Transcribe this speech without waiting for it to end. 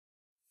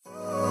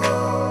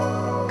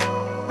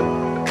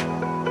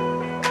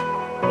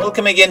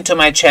Welcome again to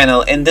my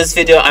channel. In this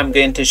video I'm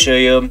going to show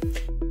you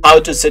how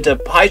to set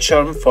up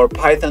PyCharm for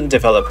Python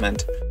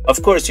development.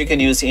 Of course you can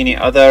use any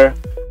other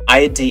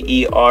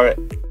IDE or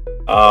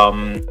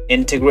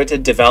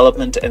integrated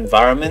development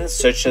environments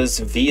such as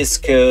VS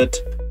Code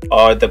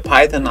or the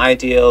Python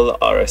IDE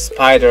or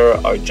Spider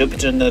or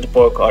Jupyter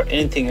Notebook or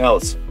anything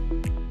else.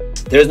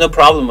 There's no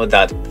problem with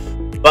that,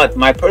 but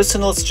my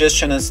personal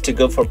suggestion is to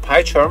go for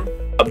PyCharm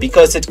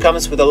because it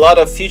comes with a lot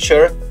of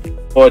feature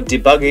for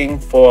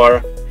debugging,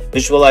 for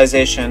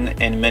visualization,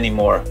 and many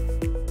more.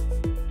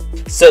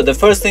 So the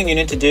first thing you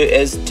need to do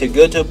is to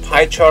go to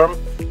PyCharm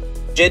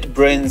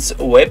JetBrains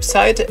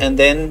website and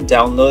then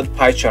download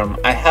PyCharm.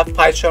 I have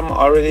PyCharm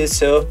already,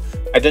 so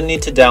I don't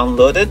need to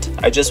download it.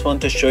 I just want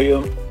to show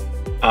you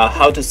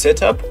how to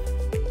set up.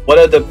 What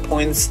are the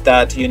points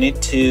that you need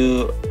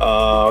to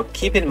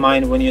keep in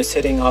mind when you're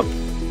setting up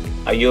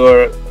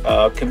your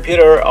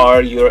computer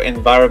or your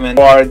environment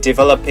or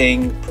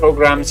developing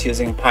programs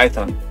using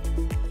Python.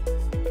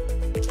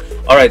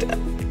 Alright,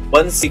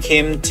 once you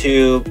came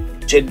to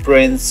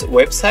JetBrains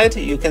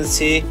website, you can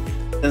see,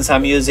 since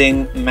I'm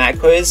using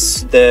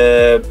macOS,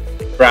 the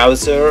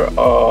browser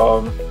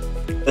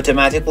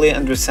automatically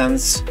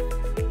understands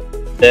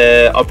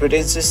the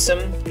operating system,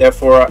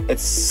 therefore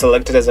it's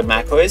selected as a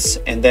macOS,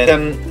 and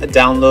then you can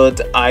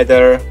download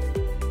either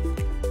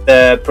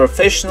the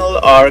professional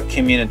or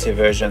community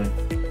version.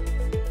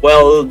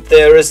 Well,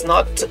 there is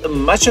not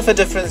much of a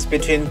difference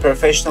between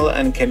professional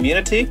and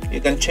community.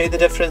 You can check the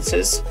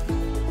differences.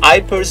 I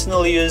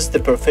personally use the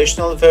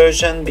professional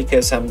version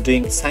because I'm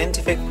doing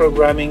scientific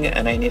programming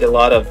and I need a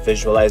lot of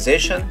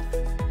visualization.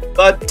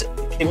 But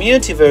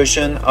community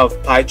version of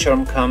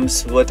PyCharm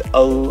comes with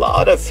a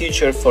lot of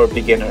feature for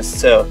beginners.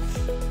 So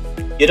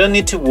you don't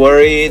need to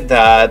worry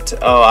that,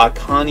 oh, I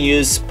can't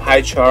use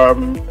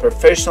PyCharm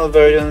professional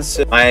versions,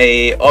 so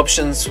my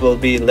options will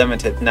be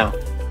limited. No,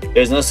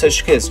 there's no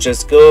such case.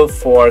 Just go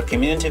for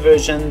community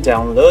version,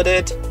 download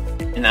it,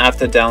 and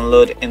after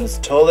download,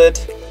 install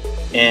it,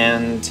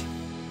 and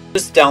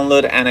just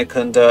download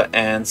Anaconda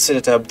and set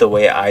it up the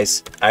way I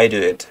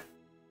do it.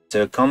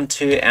 So come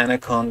to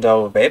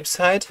Anaconda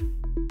website,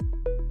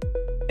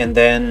 and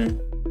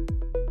then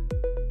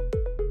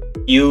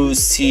you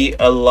see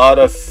a lot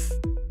of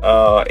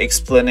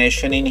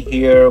explanation in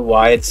here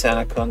why it's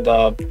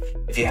Anaconda.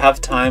 If you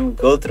have time,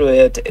 go through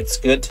it. It's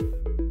good.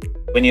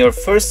 When you're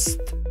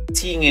first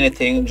seeing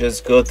anything,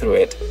 just go through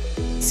it,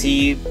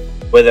 see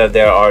whether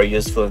there are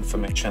useful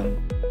information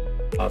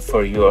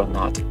for you or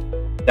not.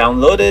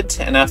 Download it,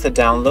 and after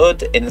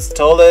download,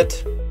 install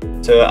it.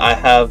 So I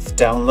have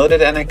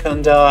downloaded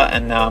Anaconda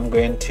and now I'm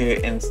going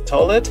to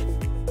install it.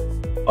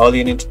 All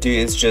you need to do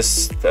is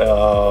just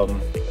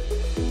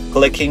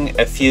clicking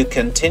a few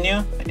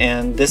continue,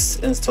 and this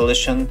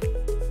installation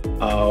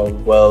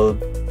will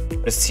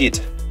proceed.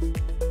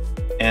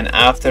 And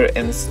after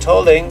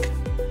installing,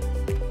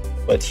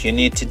 what you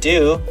need to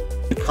do,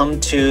 you come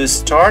to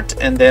start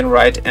and then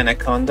write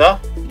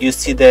Anaconda. You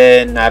see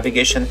the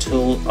navigation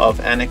tool of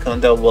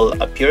Anaconda will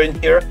appear in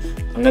here.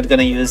 I'm not going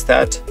to use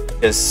that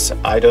because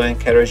I don't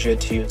encourage you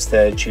to use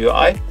the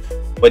GUI.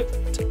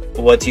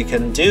 What you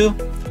can do,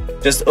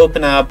 just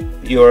open up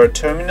your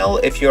terminal.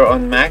 If you're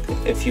on Mac,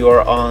 if you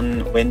are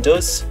on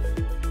Windows,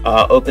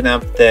 open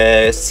up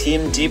the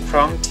CMD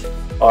prompt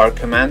or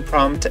command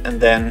prompt,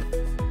 and then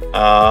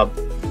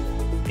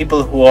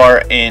people who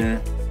are in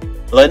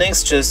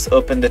Linux, just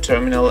open the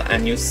terminal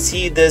and you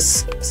see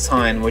this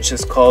sign which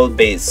is called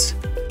base.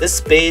 This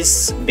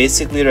base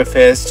basically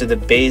refers to the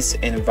base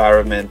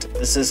environment.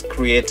 This is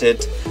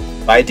created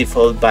by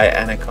default by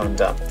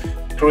Anaconda.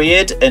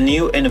 Create a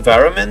new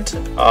environment.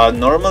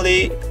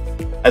 Normally,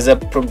 as a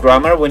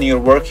programmer, when you're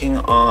working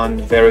on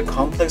very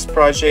complex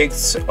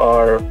projects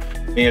or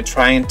when you're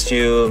trying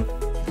to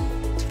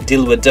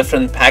deal with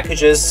different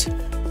packages,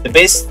 the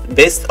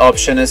best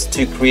option is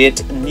to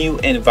create a new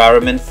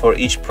environment for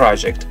each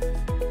project.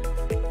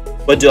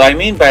 What do I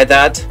mean by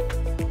that?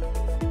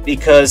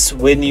 Because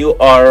when you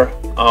are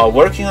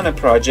working on a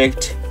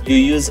project, you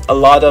use a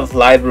lot of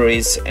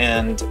libraries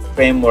and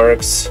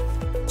frameworks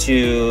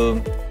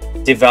to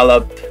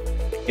develop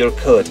your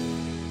code,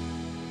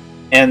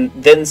 and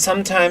then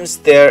sometimes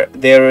there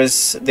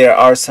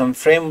are some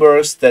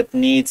frameworks that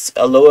needs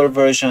a lower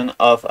version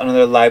of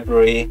another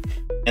library,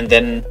 and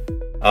then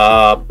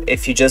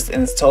if you just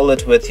install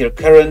it with your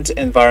current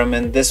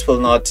environment, this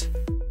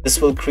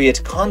will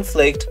create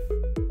conflict.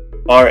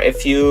 Or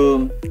if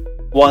you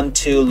want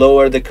to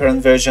lower the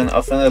current version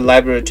of another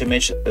library to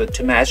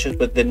match it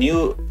with the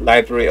new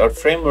library or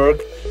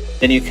framework,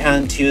 then you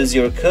can't use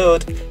your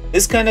code.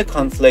 This kind of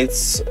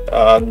conflicts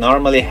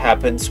normally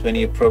happens when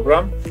you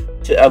program.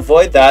 To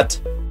avoid that,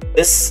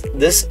 this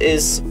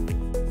is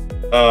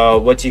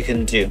what you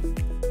can do.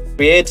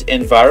 Create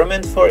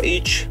environment for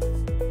each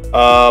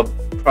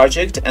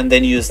project and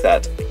then use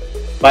that.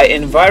 By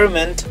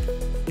environment,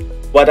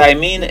 what I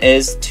mean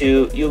is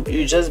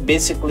you just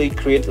basically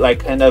create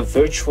like kind of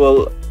a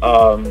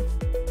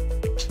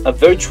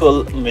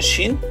virtual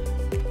machine,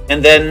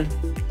 and then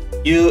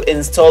you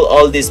install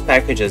all these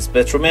packages.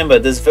 But remember,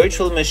 this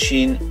virtual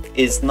machine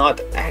is not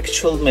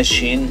actual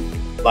machine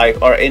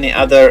like or any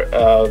other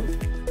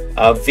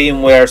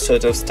VMware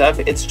sort of stuff.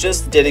 It's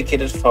just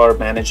dedicated for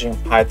managing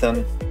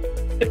Python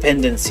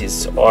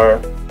dependencies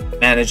or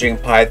managing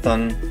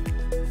Python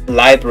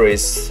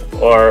libraries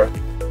or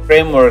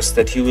frameworks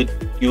that you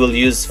will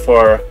use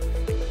for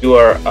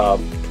your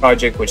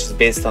project which is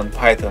based on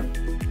Python.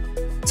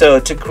 So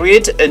to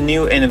create a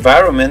new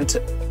environment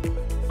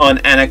on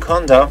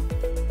Anaconda,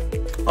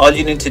 all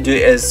you need to do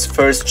is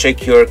first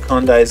check your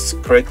Conda is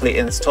correctly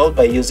installed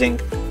by using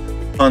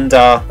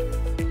Conda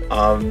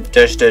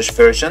 --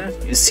 version.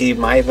 You see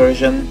my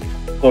version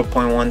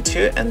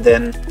 4.12, and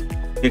then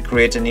to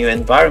create a new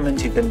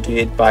environment you can do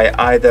it by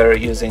either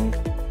using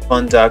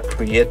Conda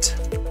create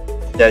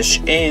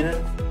 -n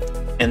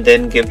and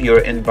then give your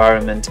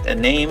environment a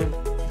name.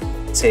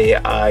 Say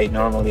I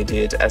normally do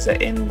it as a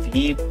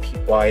NV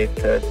PY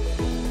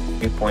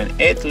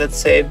 3.8, let's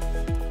say,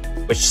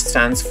 which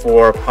stands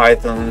for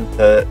Python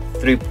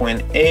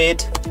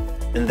 3.8,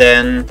 and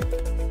then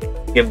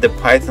give the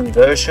Python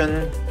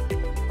version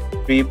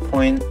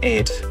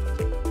 3.8,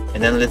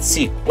 and then let's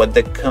see what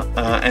the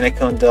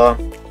Anaconda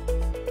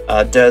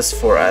does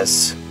for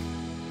us.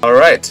 All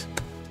right,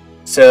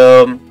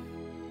 so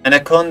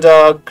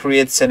Anaconda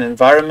creates an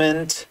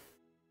environment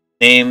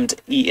named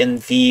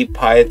env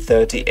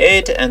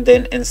py38 and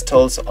then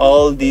installs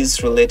all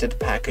these related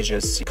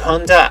packages.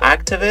 Conda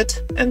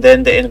activate and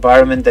then the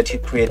environment that you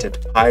created,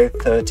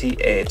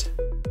 py38.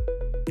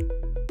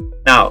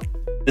 Now,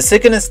 the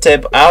second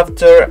step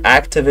after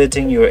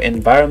activating your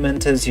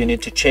environment is you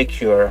need to check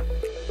your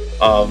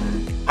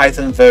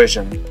Python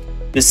version.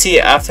 You see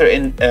after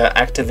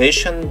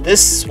activation,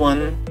 this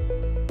one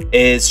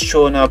is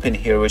shown up in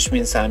here, which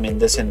means I'm in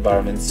this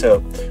environment.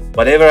 So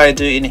whatever I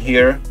do in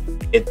here,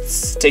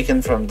 it's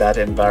taken from that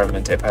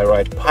environment. If I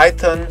write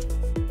Python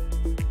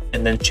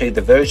and then check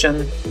the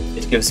version,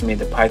 it gives me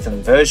the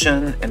Python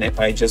version. And if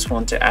I just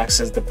want to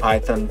access the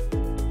Python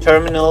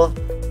terminal,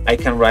 I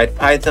can write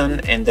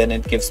Python and then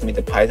it gives me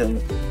the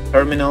Python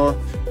terminal.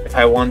 If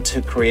I want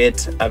to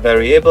create a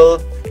variable,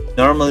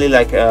 normally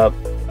like a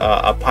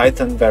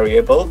Python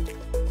variable,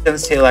 you can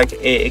say like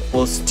a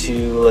equals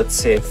to, let's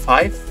say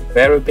 5,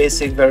 very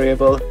basic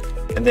variable,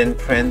 and then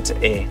print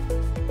a.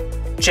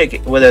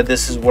 Check whether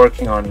this is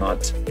working or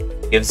not.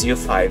 Gives you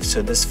 5.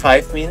 So this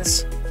 5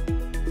 means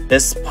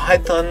this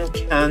Python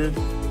can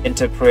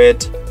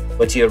interpret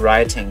what you're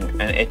writing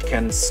and it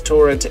can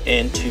store it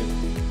into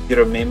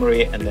your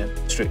memory and then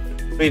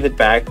retrieve it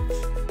back.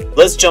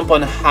 Let's jump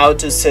on how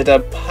to set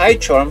up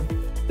PyCharm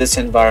this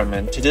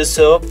environment. To do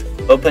so,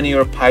 open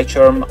your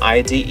PyCharm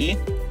IDE,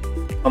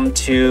 come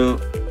to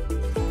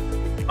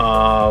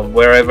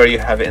wherever you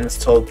have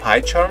installed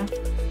PyCharm.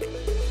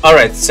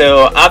 Alright,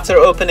 so after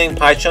opening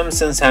PyCharm,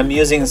 since I'm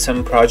using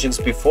some projects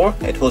before,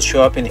 it will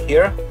show up in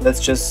here. Let's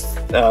just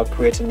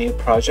create a new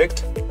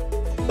project.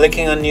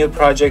 Clicking on new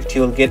project,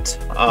 you'll get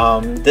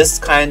this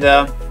kind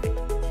of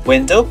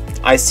window.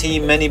 I see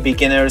many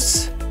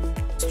beginners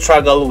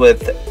struggle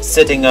with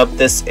setting up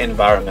this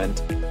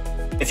environment.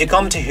 If you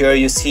come to here,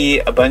 you see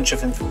a bunch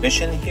of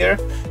information here.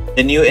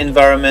 The new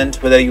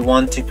environment, whether you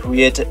want to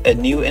create a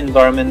new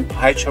environment,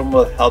 PyCharm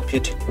will help you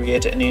to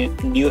create a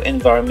new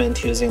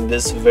environment using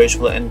this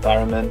virtual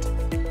environment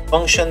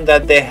function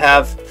that they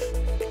have.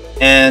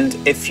 And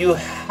if you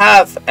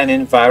have an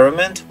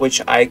environment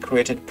which I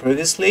created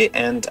previously,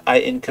 and I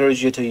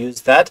encourage you to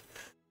use that,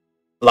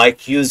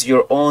 like use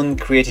your own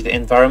created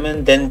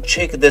environment, then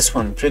check this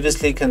one,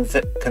 previously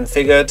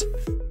configured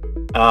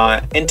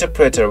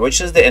interpreter,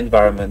 which is the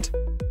environment.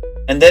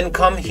 And then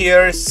come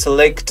here,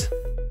 select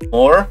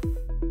more,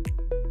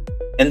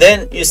 and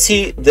then you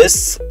see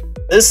this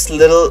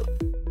little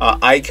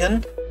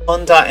icon,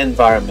 Conda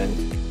environment.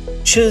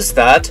 Choose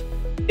that.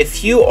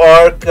 If you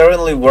are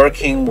currently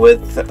working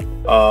with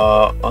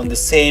on the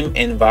same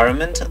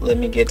environment, let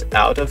me get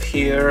out of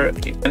here.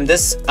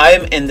 I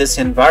am in this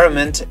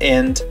environment,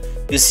 and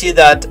you see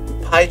that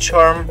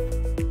PyCharm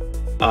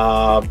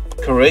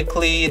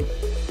correctly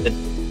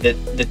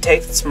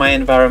detects my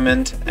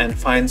environment and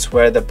finds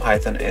where the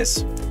Python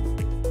is.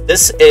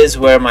 This is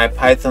where my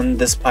Python,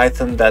 this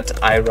Python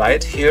that I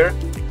write here,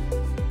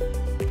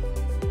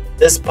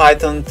 this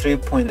Python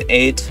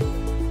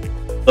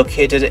 3.8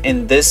 located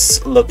in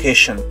this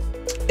location.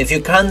 If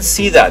you can't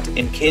see that,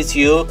 in case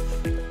you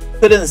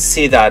couldn't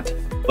see that,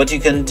 what you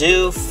can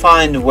do,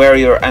 find where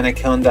your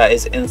Anaconda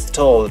is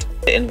installed.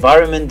 The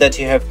environment that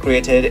you have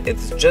created,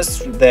 it's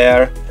just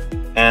there,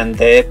 and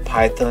the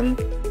Python.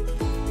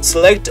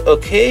 Select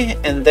OK,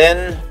 and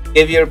then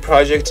give your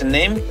project a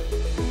name.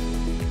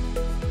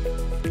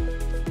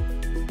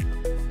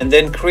 And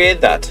then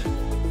create that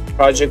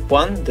project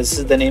 1. This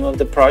is the name of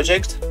the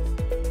project,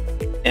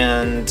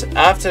 and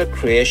after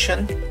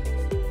creation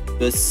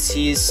you'll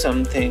see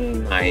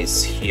something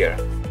nice here,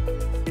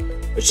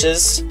 which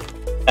is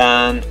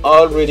an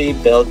already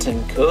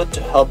built-in code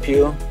to help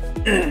you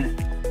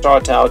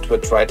start out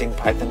with writing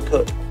Python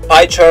code.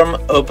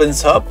 PyCharm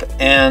opens up,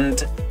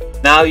 and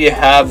now we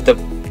have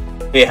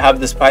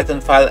this Python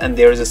file, and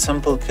there is a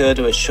simple code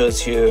which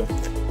shows you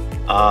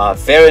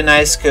Very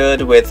nice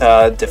code with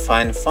a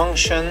defined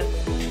function.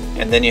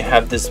 And then you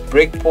have this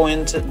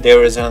breakpoint.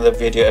 There is another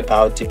video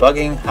about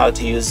debugging, how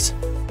to use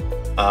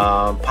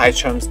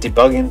PyCharm's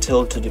debugging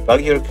tool to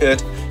debug your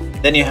code.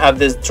 Then you have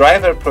this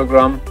driver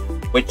program,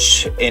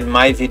 which in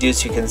my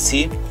videos you can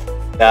see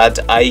that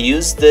I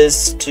use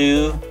this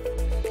to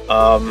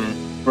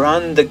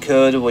run the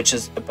code which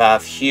is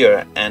above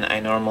here, and I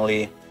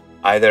normally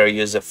either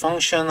use a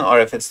function, or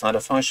if it's not a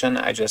function,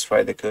 I just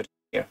write the code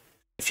here.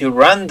 If you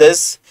run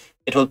this,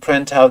 it will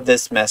print out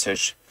this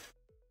message.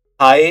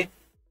 Hi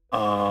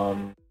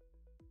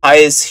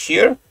is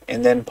here,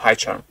 and then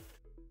PyCharm.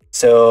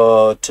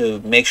 So to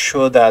make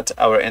sure that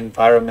our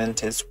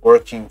environment is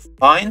working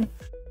fine,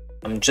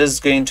 I'm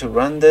just going to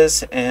run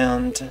this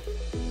and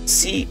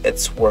see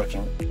it's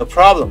working. No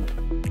problem.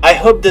 I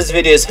hope this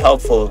video is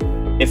helpful.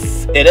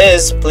 If it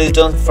is, please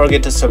don't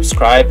forget to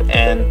subscribe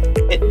and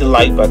hit the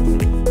like button.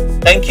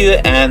 Thank you,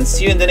 and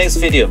see you in the next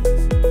video.